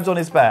 9 times on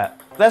his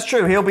bat. That's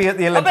true. He'll be at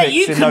the Olympics in no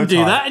time. I bet you can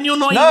do that and you're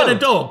not even a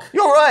dog.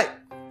 You're right.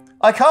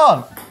 I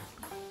can't.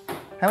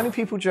 How many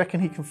people do you reckon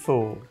he can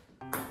fool?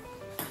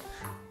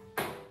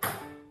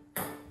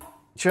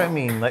 Do you know what I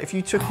mean? Like, if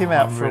you took him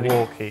out for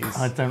walkies...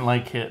 I don't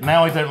like it.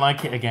 Now I don't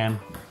like it again.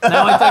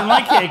 Now I don't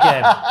like it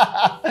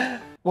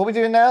again. What are we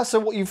doing now? So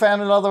what, you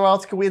found another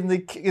article in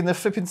the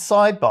flipping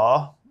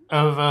sidebar?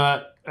 Of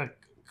a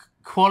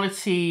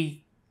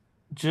quality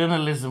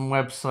journalism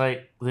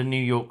website, the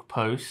New York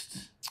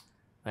Post,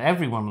 that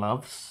everyone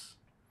loves.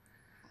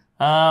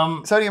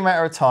 It's only a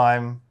matter of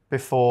time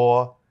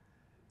before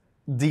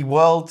the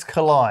worlds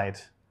collide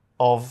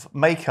of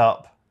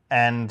makeup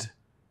and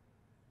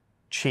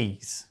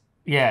cheese.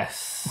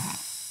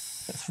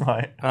 Yes. That's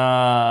right.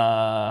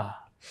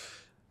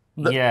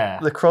 Yeah.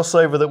 The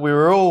crossover that we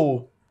were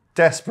all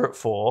desperate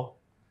for.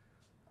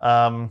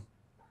 So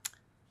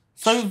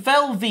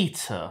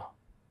Velveeta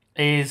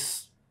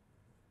is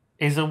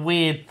a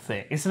weird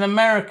thing. It's an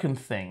American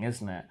thing,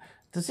 isn't it?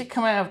 Does it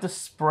come out of the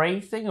spray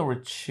thing or a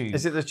tube?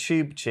 Is it the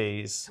tube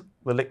cheese?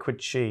 The liquid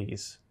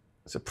cheese?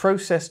 It's a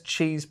processed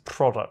cheese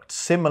product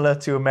similar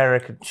to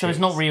American cheese. So it's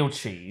not real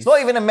cheese. It's not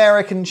even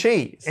American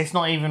cheese. It's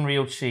not even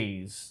real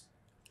cheese.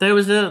 There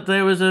was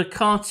a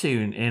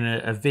cartoon in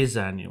a Viz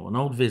annual, an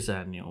old Viz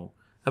annual,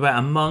 about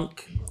a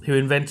monk who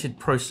invented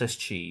processed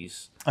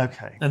cheese.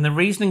 Okay. And the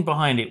reasoning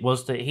behind it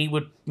was that he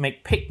would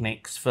make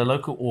picnics for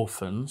local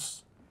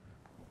orphans,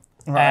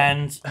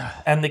 right,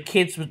 and the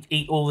kids would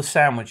eat all the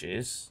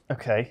sandwiches.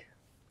 Okay.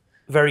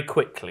 Very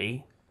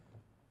quickly.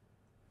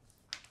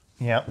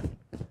 Yeah.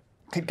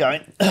 Keep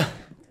going.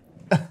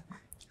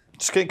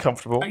 Just get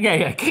comfortable.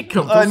 Yeah, get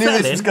comfortable. I knew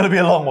this was going to be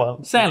a long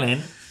one.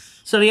 Selling.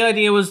 So the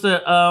idea was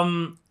that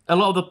a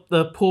lot of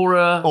the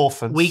poorer,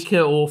 Orphans.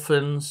 weaker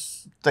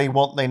orphans, They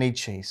need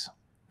cheese.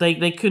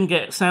 they couldn't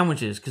get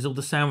sandwiches because all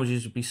the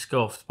sandwiches would be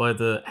scoffed by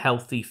the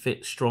healthy,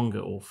 fit, stronger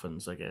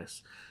orphans, I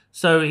guess.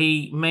 So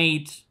he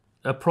made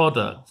a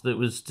product that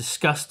was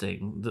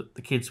disgusting that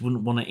the kids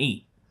wouldn't want to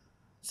eat.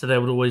 So there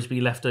would always be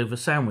leftover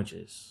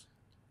sandwiches.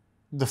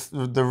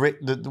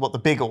 The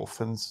big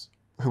orphans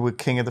who were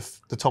king of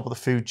the top of the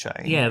food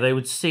chain. Yeah, they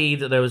would see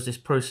that there was this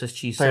processed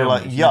cheese They were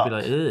sandwich. like, and yuck.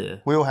 they'd be like, ugh.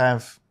 We'll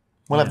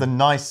have the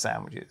nice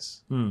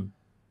sandwiches Hmm.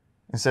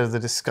 instead of the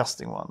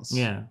disgusting ones.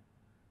 Yeah.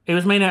 It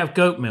was made out of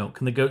goat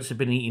milk, and the goats had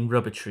been eating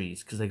rubber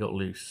trees because they got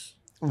loose.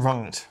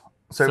 Right.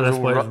 So it was that's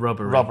all why it was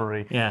rubbery.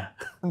 rubbery. Yeah.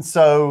 And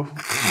so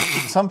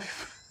some people...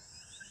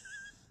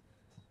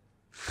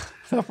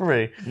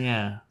 Rubbery.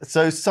 Yeah.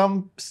 So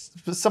some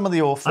of the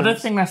orphans... I don't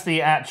think that's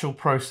the actual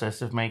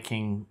process of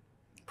making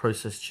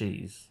processed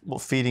cheese.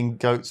 What, feeding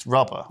goats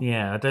rubber?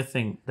 Yeah, I don't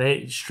think...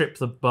 They strip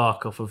the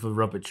bark off of a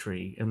rubber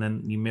tree, and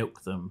then you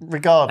milk them.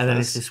 Regardless. And then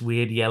it's this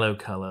weird yellow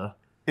colour.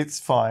 It's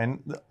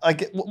fine. I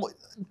get,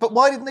 but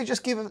why didn't they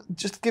just give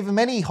them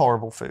any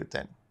horrible food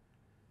then?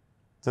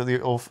 That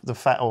the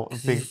fat or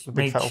big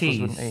fat orphans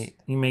wouldn't eat.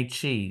 He made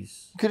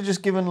cheese. You could have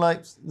just given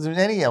like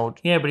any old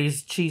Yeah, but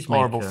he's a cheese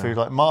horrible maker. food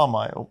like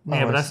Marmite.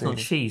 Yeah, but that's I not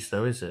see. cheese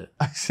though, is it?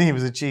 I see. He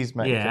was a cheese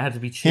maker. Yeah, it had to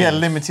be cheese. He had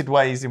limited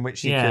ways in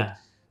which he could.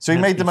 So he It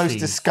had made to the be most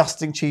cheese.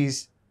 disgusting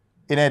cheese,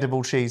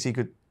 inedible cheese he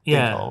could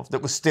Yeah. think of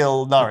that was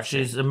still Which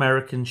nourishing. is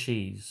American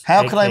cheese.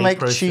 How can I aka make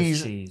processed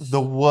cheese the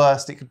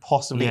worst it could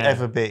possibly Yeah.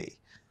 ever be,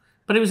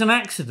 But it was an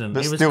accident.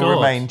 but It was still God.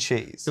 remain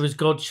cheese? It was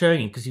God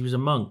showing because he was a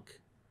monk.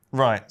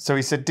 Right. So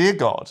he said, "Dear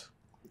God,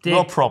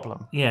 not a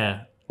problem.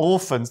 Yeah,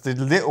 Orphans, the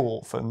little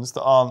orphans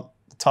that aren't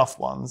the tough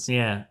ones,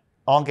 yeah.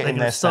 aren't They getting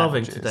were their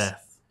starving sandwiches.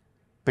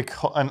 to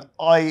death. And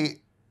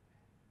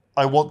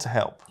I want to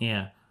help.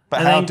 Yeah. But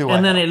and how then, do I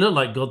And then help? it looked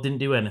like God didn't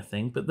do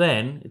anything. But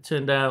then it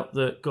turned out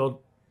that God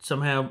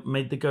somehow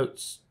made the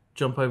goats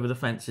jump over the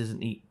fences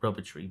and eat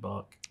rubber tree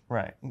bark.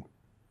 Right.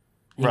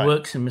 He Right.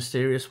 works in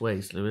mysterious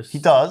ways, Lewis. He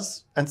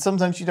does, and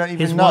sometimes you don't even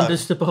His know.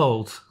 wonders to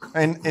behold.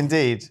 And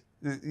indeed,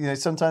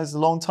 sometimes a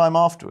long time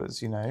afterwards,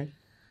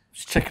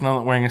 Just checking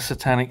on wearing a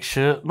satanic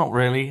shirt. Not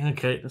really.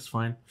 Okay, that's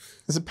fine.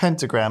 There's a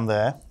pentagram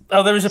there.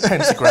 Oh, there is a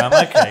pentagram.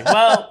 Okay.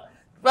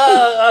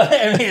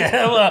 Well,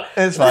 yeah, well,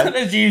 It's fine.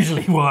 There's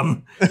usually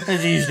one.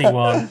 There's usually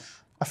one.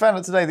 I found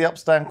out today the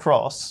upside down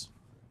cross.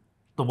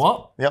 The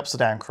what? The upside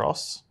down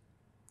cross.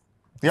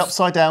 The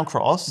upside down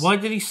cross. Why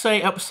did he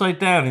say upside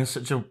down in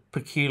such a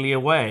peculiar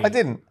way? I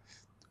didn't.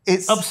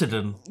 It's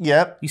Upsiden.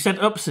 Yep. You said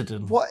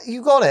upsiden. What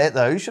you got it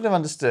though? You should have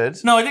understood.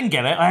 No, I didn't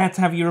get it. I had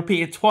to have you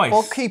repeat it twice.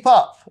 Well, keep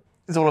up.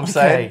 Is all I'm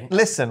saying.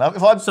 Listen,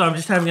 if I'm So I'm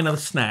just having another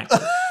snack.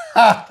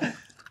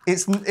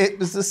 it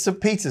was the St.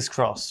 Peter's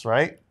cross,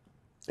 right?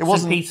 It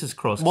St. Peter's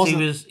cross. 'Cause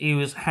wasn't- He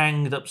was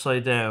hanged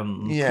upside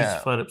down. Yeah.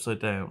 Crucified upside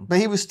down. But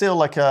he was still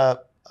like a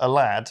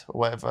lad or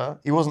whatever.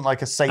 He wasn't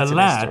like a Satanist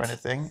lad? or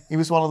anything. He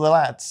was one of the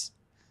lads.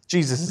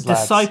 Jesus'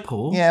 lads.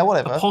 Disciple. Yeah,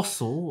 whatever.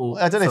 Apostle.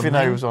 Or I don't know if you know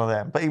he something. was one of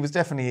them, but he was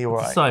definitely all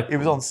right. Disciple. He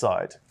was on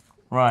side.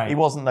 Right. He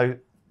wasn't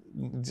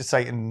just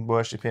Satan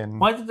worshipping.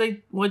 Why did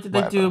they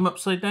Whatever. do him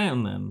upside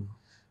down then?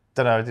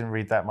 Don't know. I didn't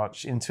read that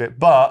much into it,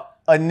 but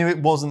I knew it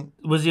wasn't.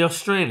 Was he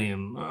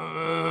Australian?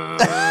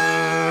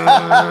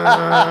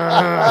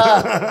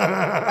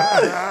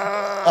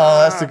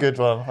 Oh, that's a good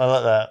one. I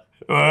like that.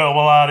 Well,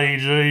 bloody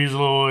jeez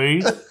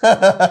Louise.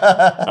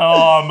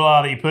 Oh, I'm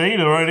bloody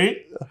Peter, ain't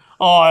it?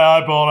 I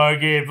hope I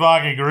don't get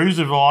fucking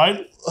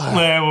crucified.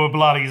 That would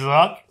bloody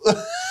suck.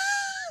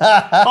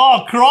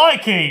 Oh,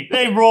 crikey.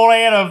 They brought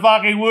out a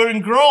fucking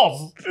wooden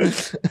cross.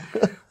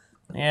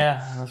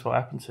 Yeah, that's what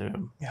happened to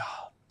him.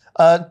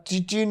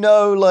 Did you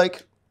know,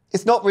 like,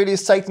 it's not really a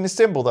Satanist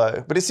symbol,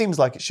 though, but it seems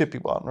like it should be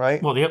one,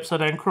 right? What, the upside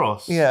down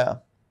cross? Yeah.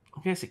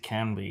 I guess it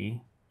can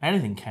be.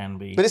 Anything can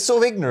be. But it's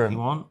sort of if ignorant, you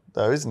want.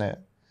 though, isn't it?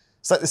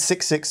 It's like the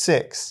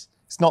 666.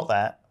 It's not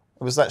that.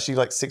 It was actually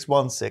like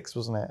 616,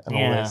 wasn't it? And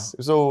all Yeah. this.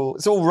 It's all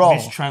wrong.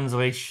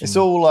 Mistranslation. It's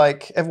all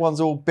like,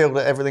 everyone's all built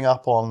everything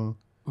up on,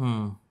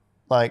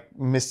 like,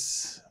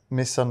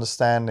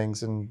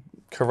 misunderstandings and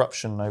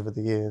corruption over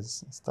the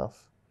years and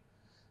stuff.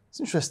 It's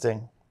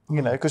interesting,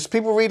 because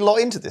people read a lot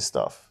into this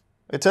stuff.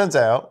 It turns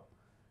out,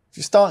 if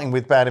you're starting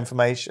with bad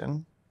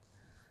information...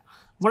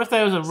 What if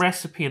there was a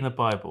recipe in the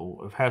Bible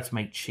of how to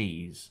make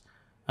cheese,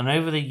 and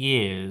over the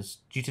years,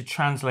 due to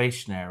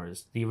translation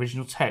errors, the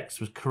original text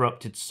was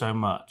corrupted so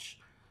much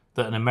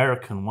that an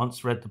American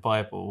once read the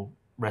Bible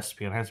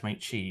recipe on how to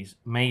make cheese,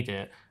 made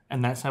it,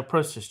 and that's how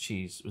processed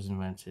cheese was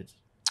invented.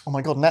 Oh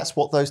my God, and that's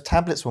what those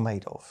tablets were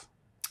made of.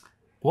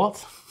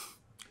 What?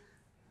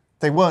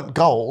 They weren't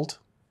gold,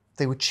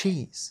 they were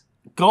cheese.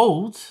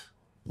 Gold?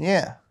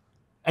 Yeah.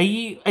 Are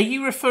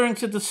you referring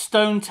to the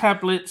stone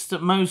tablets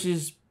that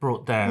Moses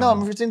brought down? No,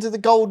 I'm referring to the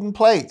golden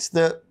plates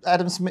that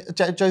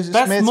Joseph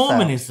That's Smith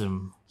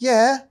Mormonism. found.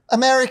 Yeah,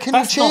 American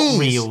That's cheese. not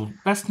real.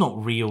 That's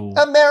not real.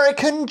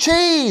 American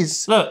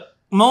cheese. Look,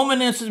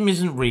 Mormonism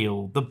isn't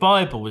real. The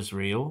Bible is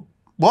real.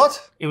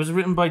 What? It was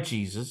written by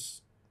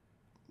Jesus.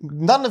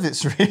 None of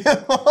it's real.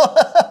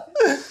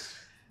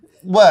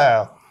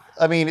 Well,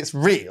 I mean, it's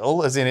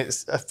real, as in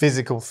it's a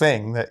physical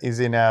thing that is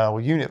in our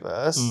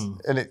universe,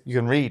 and you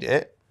can read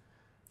it.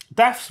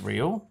 Daft's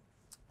real,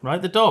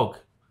 right? The dog.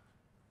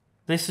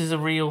 This is a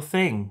real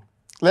thing.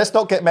 Let's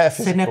not get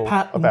metaphysical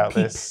about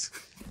this.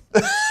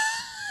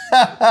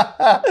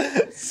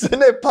 Ce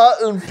n'est pas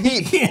un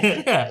pipe.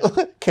 Yeah.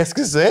 Qu'est-ce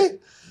que c'est?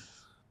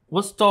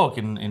 What's dog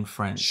in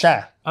French?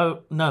 Chat.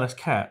 Oh, no, that's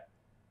cat.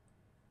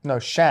 No,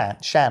 Shan.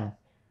 Chien.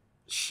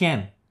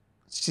 Chien.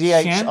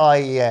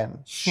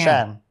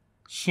 Shan.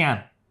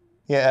 Chien.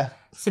 Yeah.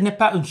 Ce n'est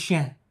pas un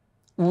chien.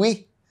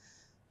 Oui.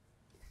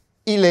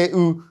 Il est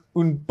un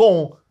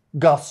bon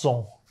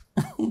garçon.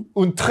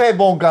 Un très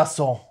bon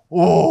garçon.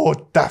 Oh,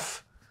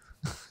 Daft.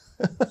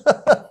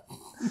 What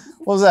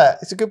was that?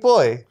 It's a good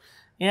boy.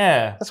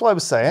 Yeah. That's what I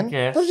was saying.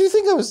 Yes. What did you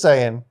think I was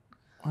saying?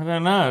 I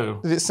don't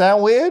know. Did it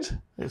sound weird?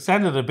 It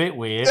sounded a bit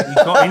weird. You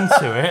got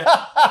into it.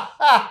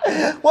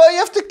 Well, you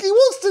have to. He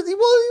wants to.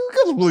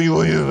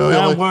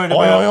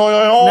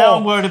 Now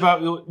I'm worried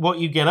about what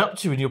you get up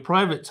to in your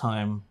private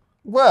time.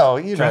 Well,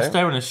 you Dressed know.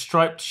 there in a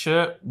striped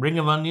shirt, ring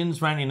of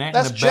onions round your neck,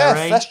 That's and a Jeff.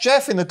 beret. That's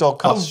Jeff in the dog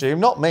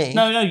costume, not me.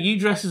 No, you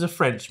dress as a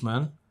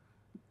Frenchman.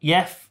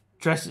 Jeff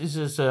dresses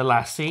as a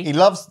lassie. He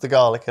loves the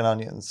garlic and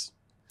onions.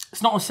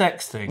 It's not a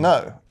sex thing.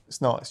 No,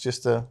 it's not. It's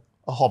just a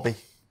hobby,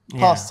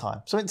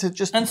 pastime, something to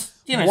just And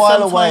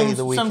while away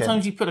the weekend.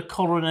 Sometimes you put a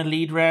collar and a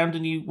lead round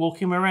and you walk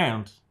him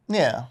around.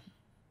 Yeah.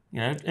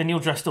 And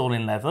you're dressed all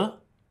in leather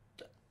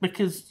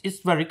because it's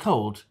very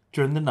cold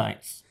during the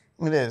nights.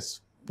 It is.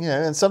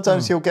 And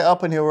sometimes he'll get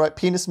up and he'll write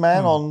 "Penis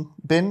Man" on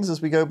bins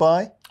as we go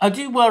by. I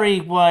do worry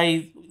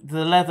why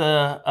the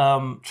leather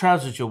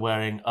trousers you're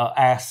wearing are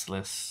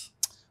assless.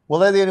 Well,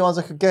 they're the only ones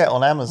I could get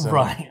on Amazon.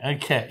 Right,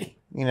 okay.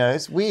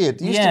 It's weird.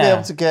 You used to be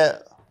able to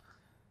get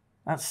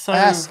that's so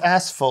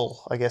assful,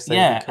 I guess they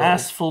would be called.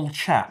 assful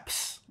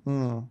chaps.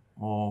 Or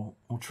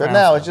trousers. But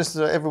now it's just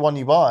every one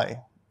you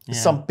buy.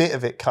 There's some bit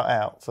of it cut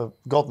out for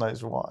God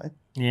knows why.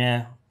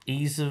 Yeah.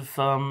 Ease of,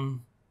 I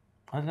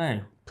don't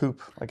know.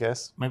 Poop, I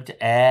guess. Maybe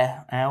to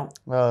air out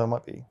Well, it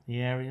might be.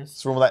 the areas.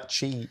 What's wrong with that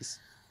cheese?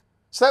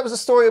 So that was a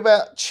story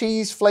about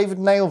cheese-flavoured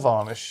nail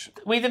varnish.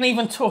 We didn't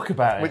even talk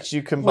about it. Which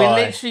you can We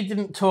buy. literally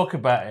didn't talk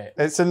about it.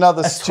 It's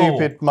another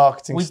stupid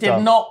marketing We stunt.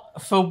 did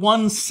not, for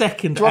 1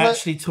 second,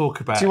 actually talk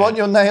about it. Do you want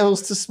your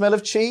nails to smell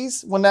of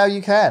cheese? Well, now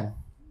you can.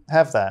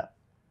 Have that.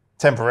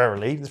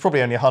 Temporarily. There's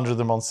probably only 100 of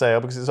them on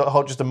sale because it's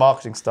just a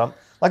marketing stunt.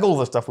 Like all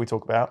the stuff we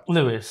talk about.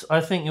 Lewis, I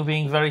think you're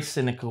being very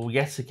cynical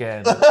yet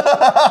again.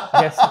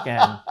 Yet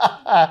again.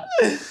 All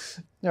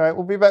right,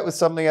 we'll be back with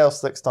something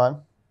else next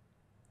time.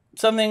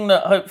 Something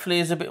that hopefully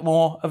is a bit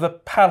more of a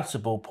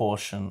palatable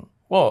portion.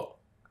 What?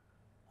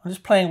 I'm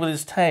just playing with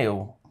his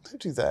tail. Don't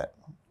do that.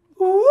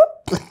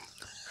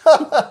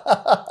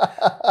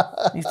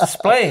 He's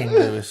displaying,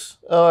 Lewis.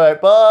 All right,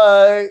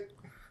 bye.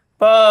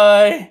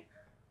 Bye.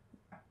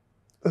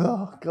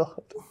 Oh,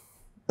 God.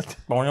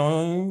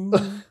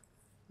 Boing.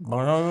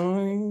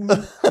 Boing.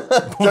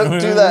 Don't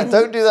do that.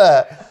 Don't do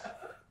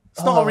that.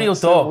 It's not a real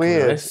so dog,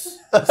 weird. Lewis.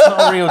 It's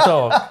not a real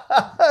dog.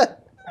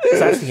 It's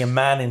actually a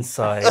man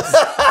inside.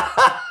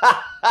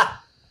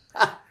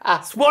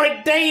 It's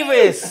Warwick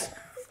Davis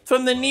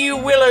from the new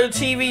Willow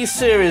TV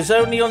series,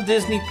 only on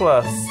Disney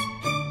Plus.